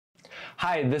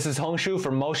Hi, this is Hongshu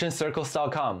from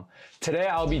MotionCircles.com. Today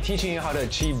I'll be teaching you how to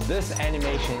achieve this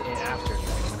animation in After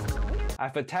Effects.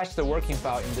 I've attached the working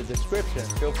file in the description.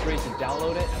 Feel free to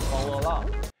download it and follow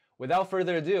along. Without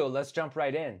further ado, let's jump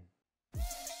right in.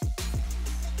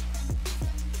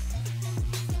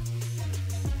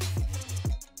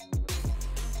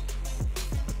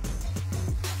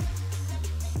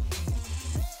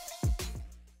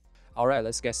 Alright,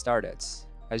 let's get started.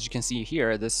 As you can see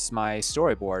here, this is my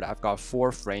storyboard. I've got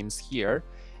 4 frames here,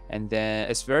 and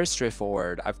then it's very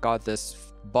straightforward. I've got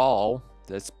this ball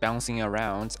that's bouncing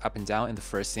around up and down in the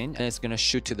first scene, and it's gonna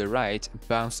shoot to the right,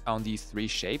 bounce on these 3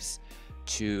 shapes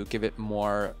to give it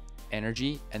more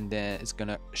energy, and then it's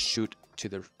gonna shoot to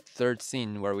the third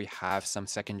scene where we have some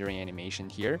secondary animation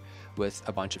here with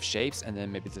a bunch of shapes, and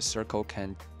then maybe the circle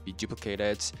can be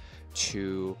duplicated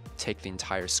to take the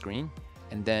entire screen.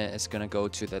 And then it's gonna go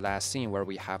to the last scene where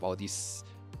we have all these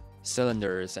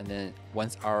cylinders, and then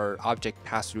once our object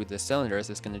passes through the cylinders,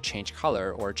 it's gonna change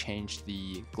color or change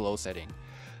the glow setting.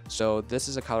 So this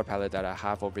is a color palette that I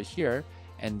have over here,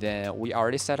 and then we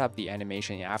already set up the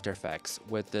animation in After Effects.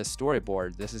 With the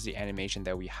storyboard, this is the animation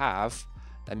that we have.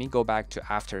 Let me go back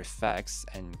to After Effects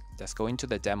and let's go into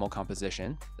the demo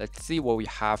composition. Let's see what we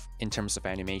have in terms of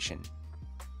animation.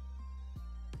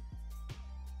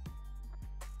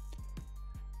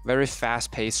 Very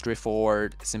fast-paced,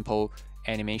 straightforward, simple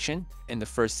animation. In the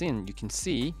first scene, you can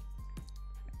see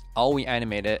all we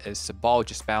animated is the ball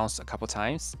just bounced a couple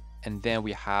times, and then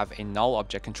we have a null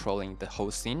object controlling the whole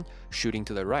scene, shooting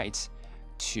to the right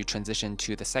to transition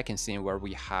to the second scene where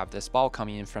we have this ball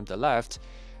coming in from the left,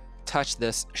 touch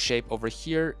this shape over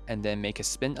here, and then make it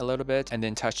spin a little bit, and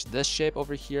then touch this shape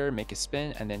over here, make it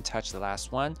spin, and then touch the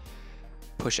last one,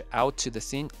 push it out to the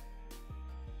scene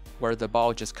where the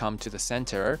ball just come to the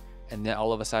center, and then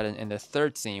all of a sudden in the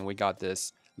third scene we got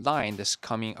this line that's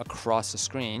coming across the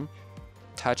screen,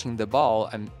 touching the ball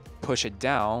and push it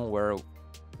down where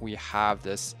we have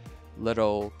this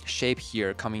little shape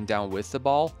here coming down with the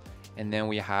ball, and then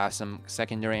we have some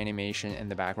secondary animation in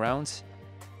the background,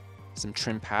 some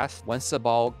trim path. Once the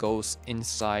ball goes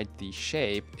inside the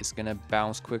shape, it's gonna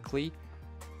bounce quickly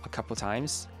a couple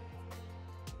times,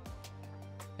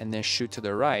 and then shoot to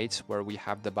the right where we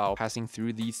have the ball passing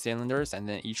through these cylinders, and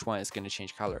then each one is going to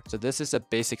change color. So this is a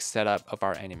basic setup of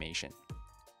our animation.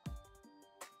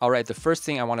 Alright, the first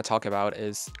thing I want to talk about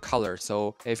is color.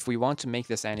 So if we want to make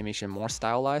this animation more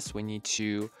stylized, we need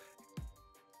to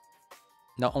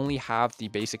not only have the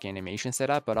basic animation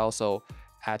set up, but also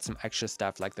add some extra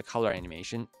stuff like the color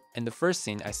animation. In the first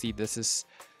scene, I see this is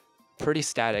pretty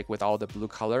static with all the blue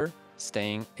color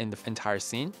staying in the entire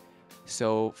scene.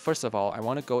 So first of all, I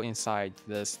want to go inside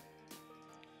this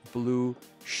blue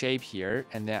shape here,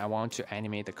 and then I want to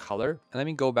animate the color. And let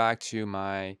me go back to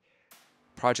my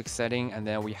project setting, and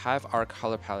then we have our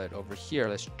color palette over here.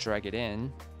 Let's drag it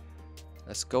in.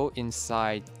 Let's go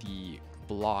inside the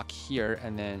block here,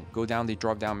 and then go down the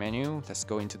drop down menu. Let's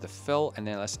go into the fill, and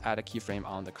then let's add a keyframe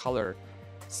on the color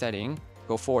setting.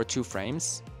 Go forward 2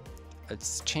 frames.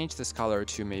 Let's change this color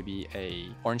to maybe a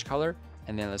orange color,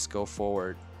 and then let's go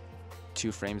forward 2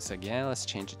 frames again, let's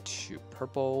change it to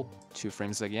purple. 2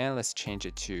 frames again, let's change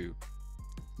it to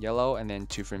yellow, and then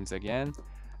 2 frames again,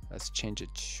 let's change it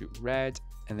to red,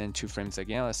 and then 2 frames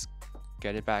again, let's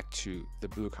get it back to the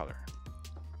blue color.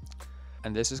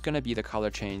 And this is going to be the color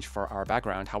change for our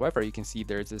background. However, you can see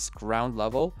there's this ground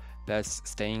level that's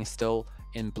staying still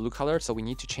in blue color, so we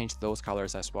need to change those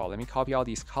colors as well. Let me copy all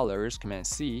these colors, Command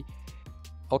C.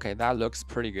 Okay, that looks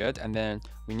pretty good. And then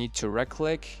we need to right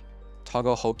click,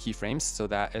 toggle whole keyframes so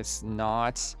that it's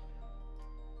not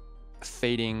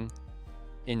fading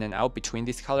in and out between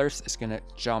these colors. It's gonna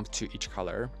jump to each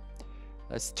color.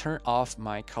 Let's turn off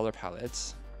my color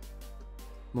palette,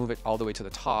 move it all the way to the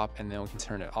top, and then we can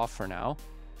turn it off for now.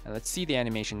 And let's see the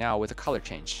animation now with a color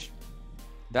change.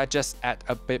 That just adds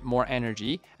a bit more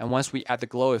energy, and once we add the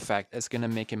glow effect, it's gonna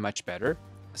make it much better.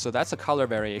 So that's a color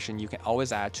variation you can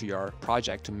always add to your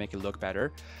project to make it look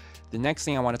better. The next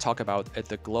thing I want to talk about is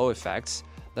the glow effects.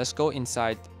 Let's go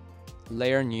inside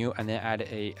layer new and then add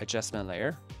a adjustment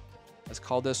layer. Let's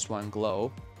call this one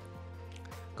glow.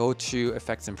 Go to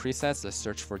effects and presets. Let's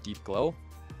search for deep glow.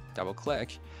 Double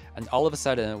click, and all of a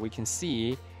sudden we can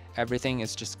see everything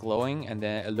is just glowing, and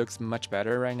then it looks much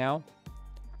better right now.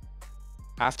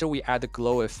 After we add the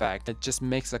glow effect, it just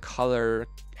makes the color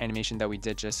animation that we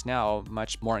did just now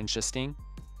much more interesting.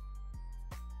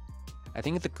 I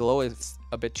think the glow is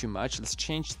a bit too much. Let's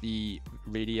change the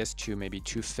radius to maybe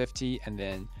 250, and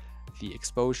then the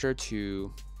exposure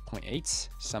to 0.8,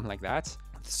 something like that.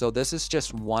 So this is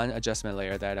just one adjustment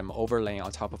layer that I'm overlaying on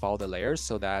top of all the layers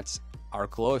so that our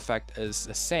glow effect is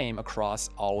the same across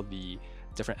all the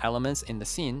different elements in the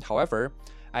scene. However,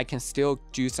 I can still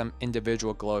do some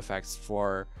individual glow effects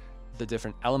for the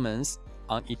different elements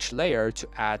on each layer to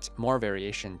add more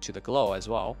variation to the glow as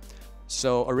well.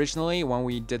 So originally when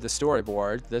we did the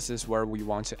storyboard, this is where we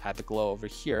want to add the glow over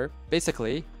here.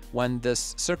 Basically, when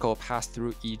this circle passed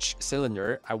through each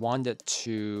cylinder, I want it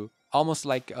to almost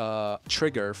like a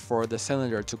trigger for the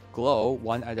cylinder to glow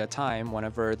one at a time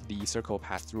whenever the circle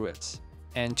passed through it.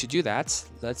 And to do that,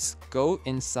 let's go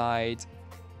inside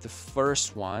the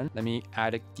first one. Let me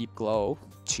add a deep glow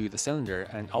to the cylinder,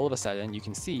 and all of a sudden you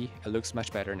can see it looks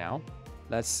much better now.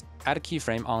 Let's add a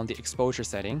keyframe on the exposure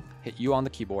setting, hit U on the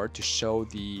keyboard to show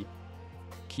the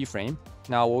keyframe.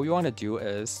 Now what we want to do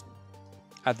is,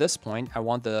 at this point, I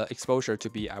want the exposure to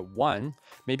be at 1.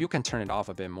 Maybe you can turn it off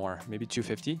a bit more, maybe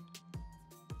 250.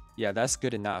 Yeah, that's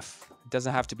good enough. It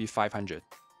doesn't have to be 500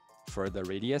 for the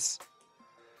radius.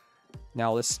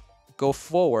 Now let's go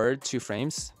forward 2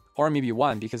 frames, or maybe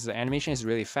 1, because the animation is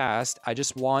really fast. I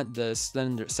just want the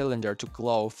cylinder to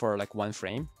glow for like 1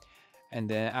 frame. And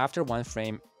then after 1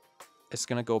 frame, it's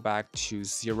gonna go back to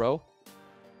 0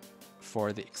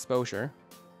 for the exposure.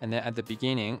 And then at the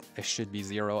beginning, it should be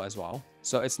 0 as well.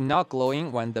 So it's not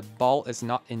glowing when the ball is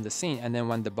not in the scene. And then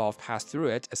when the ball passed through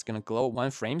it, it's gonna glow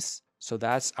 1 frames. So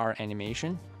that's our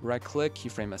animation. Right click,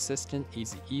 keyframe assistant,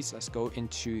 easy ease. Let's go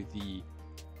into the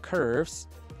curves,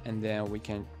 and then we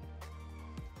can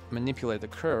manipulate the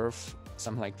curve,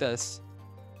 something like this.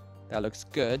 That looks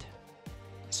good.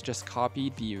 Let's just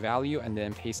copy the value and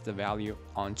then paste the value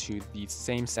onto the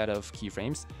same set of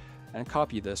keyframes and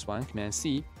copy this one, Command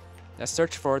C. Let's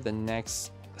search for the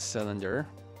next cylinder.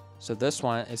 So this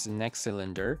one is the next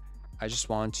cylinder. I just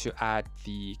want to add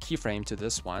the keyframe to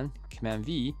this one, Command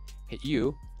V, hit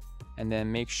U, and then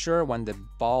make sure when the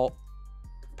ball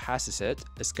passes it,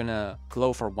 it's gonna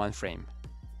glow for 1 frame.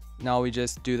 Now we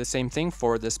just do the same thing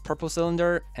for this purple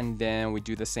cylinder, and then we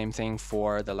do the same thing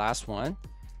for the last one.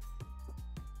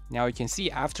 Now you can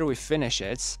see after we finish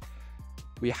it,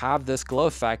 we have this glow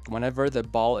effect whenever the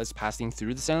ball is passing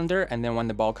through the cylinder, and then when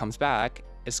the ball comes back,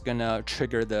 it's gonna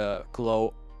trigger the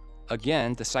glow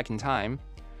again the second time,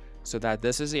 so that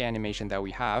this is the animation that we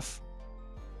have.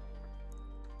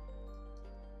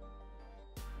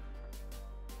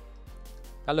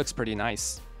 That looks pretty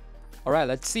nice. All right,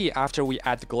 let's see after we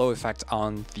add the glow effect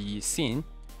on the scene.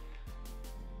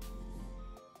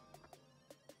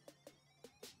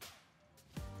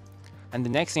 And the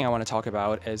next thing I want to talk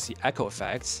about is the echo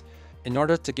effects. In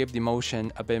order to give the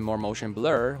motion a bit more motion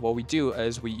blur, what we do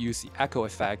is we use the echo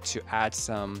effect to add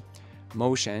some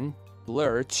motion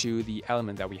blur to the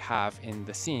element that we have in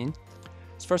the scene.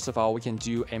 So first of all, we can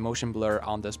do a motion blur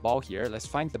on this ball here. Let's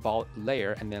find the ball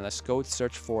layer, and then let's go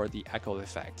search for the echo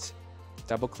effect.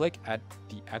 Double click at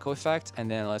the echo effect, and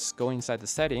then let's go inside the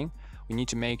setting. We need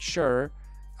to make sure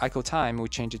echo time, we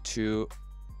change it to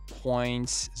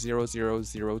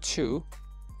 0.0002,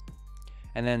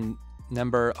 and then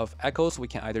number of echoes, we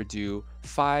can either do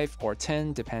 5 or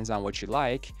 10, depends on what you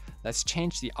like. Let's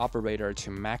change the operator to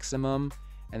maximum,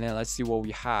 and then let's see what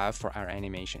we have for our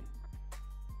animation.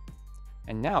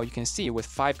 And now you can see with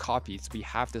 5 copies, we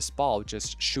have this ball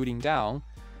just shooting down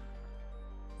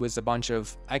with a bunch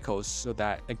of echoes, so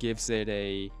that it gives it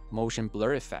a motion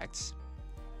blur effect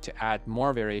to add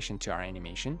more variation to our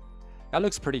animation. That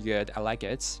looks pretty good, I like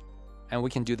it. And we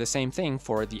can do the same thing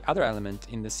for the other element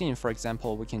in the scene. For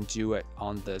example, we can do it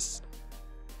on this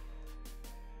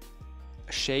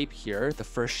shape here, the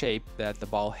first shape that the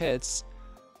ball hits.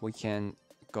 We can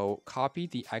go copy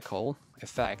the echo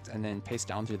effect and then paste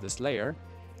down to this layer.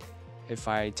 If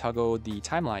I toggle the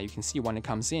timeline, you can see when it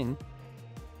comes in,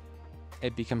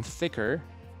 it becomes thicker.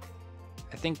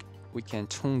 I think we can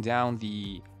tone down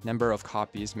the number of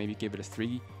copies, maybe give it a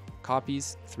 3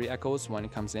 copies, 3 echoes when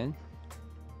it comes in.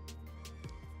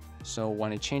 So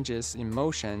when it changes in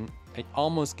motion, it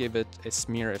almost give it a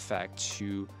smear effect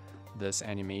to this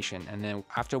animation. And then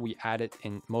after we add it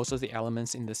in most of the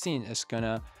elements in the scene, it's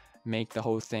gonna make the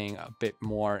whole thing a bit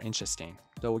more interesting.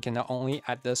 So we can not only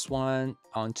add this one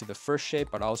onto the first shape,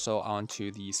 but also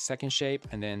onto the second shape,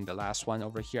 and then the last one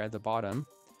over here at the bottom.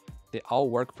 They all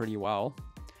work pretty well.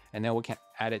 And then we can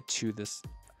add it to this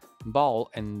ball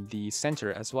in the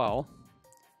center as well.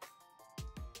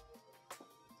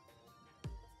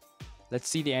 Let's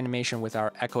see the animation with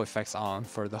our echo effects on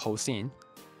for the whole scene.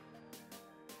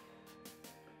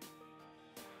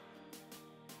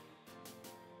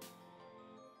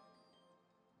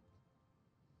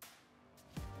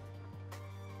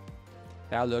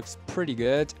 That looks pretty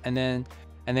good. And then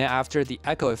after the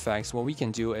echo effects, what we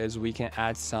can do is we can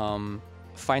add some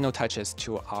final touches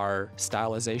to our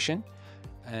stylization.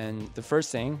 And the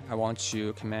first thing, I want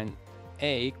to Command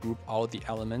A, group all the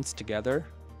elements together.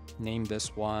 Name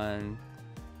this one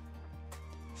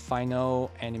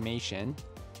Final Animation.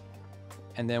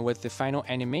 And then with the Final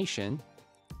Animation,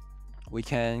 we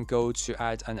can go to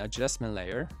add an adjustment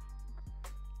layer.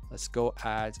 Let's go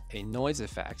add a noise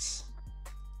effect.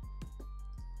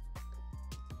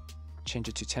 Change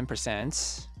it to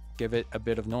 10%, give it a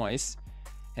bit of noise.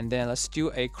 And then let's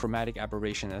do a chromatic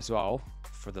aberration as well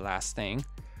for the last thing.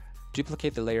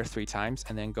 Duplicate the layer 3 times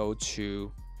and then go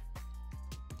to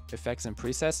Effects and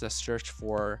Presets. Let's search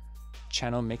for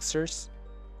Channel Mixers.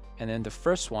 And then the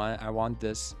first one, I want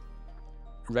this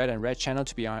red and red channel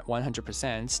to be on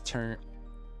 100%. Turn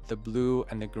the blue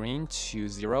and the green to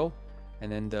 0.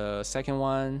 And then the second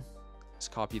one, let's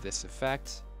copy this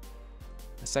effect.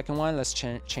 The second one, let's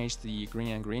change the green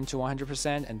and green to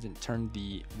 100% and then turn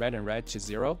the red and red to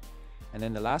 0. And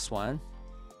then the last one,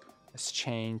 let's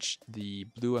change the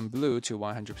blue and blue to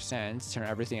 100%, turn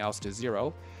everything else to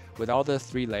 0. With all the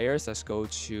 3 layers, let's go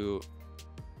to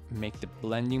make the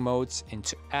blending modes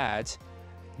into add.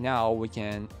 Now we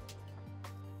can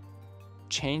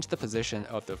change the position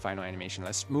of the final animation.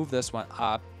 Let's move this one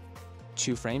up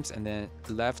 2 frames and then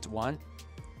left 1.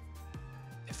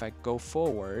 If I go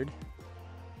forward,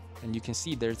 and you can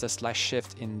see there's a slight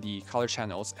shift in the color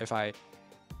channels. If I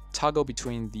toggle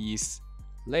between these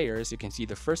layers, you can see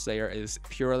the first layer is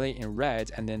purely in red,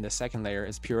 and then the second layer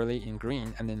is purely in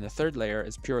green, and then the third layer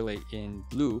is purely in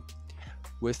blue.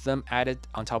 With them added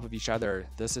on top of each other,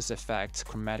 this is effect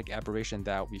chromatic aberration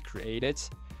that we created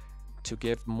to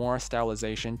give more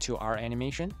stylization to our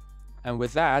animation. And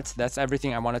with that, that's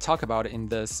everything I want to talk about in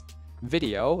this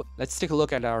video. Let's take a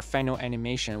look at our final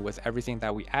animation with everything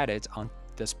that we added on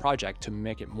this project to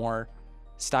make it more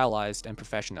stylized and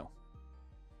professional.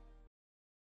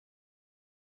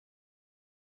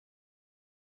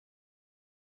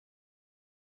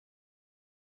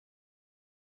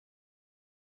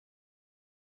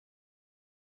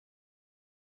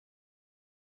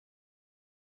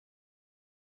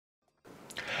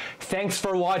 Thanks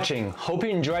for watching. Hope you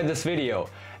enjoyed this video.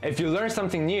 If you learned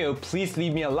something new, please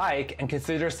leave me a like and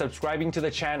consider subscribing to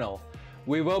the channel.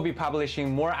 We will be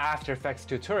publishing more After Effects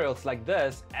tutorials like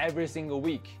this every single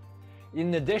week.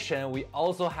 In addition, we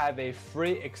also have a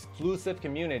free exclusive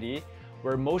community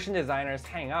where motion designers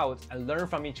hang out and learn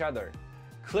from each other.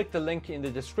 Click the link in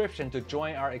the description to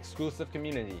join our exclusive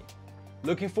community.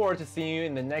 Looking forward to seeing you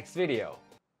in the next video.